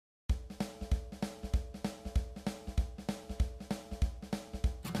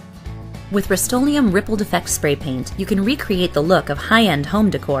With Rust-Oleum Rippled Effect Spray Paint, you can recreate the look of high-end home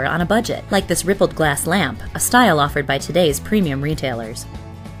decor on a budget, like this rippled glass lamp, a style offered by today's premium retailers.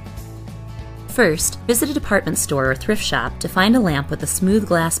 First, visit a department store or thrift shop to find a lamp with a smooth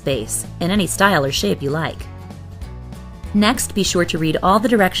glass base, in any style or shape you like. Next, be sure to read all the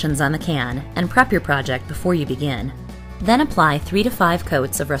directions on the can and prep your project before you begin. Then apply 3 to 5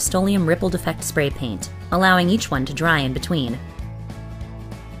 coats of Rust-Oleum Rippled Effect Spray Paint, allowing each one to dry in between.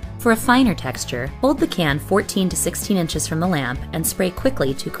 For a finer texture, hold the can 14 to 16 inches from the lamp and spray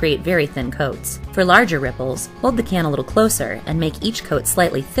quickly to create very thin coats. For larger ripples, hold the can a little closer and make each coat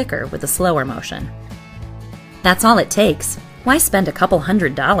slightly thicker with a slower motion. That's all it takes. Why spend a couple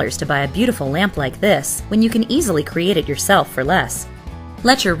 $100s to buy a beautiful lamp like this when you can easily create it yourself for less?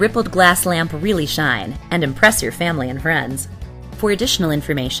 Let your rippled glass lamp really shine and impress your family and friends. For additional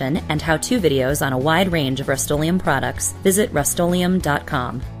information and how-to videos on a wide range of Rust-Oleum products, visit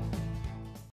rustoleum.com.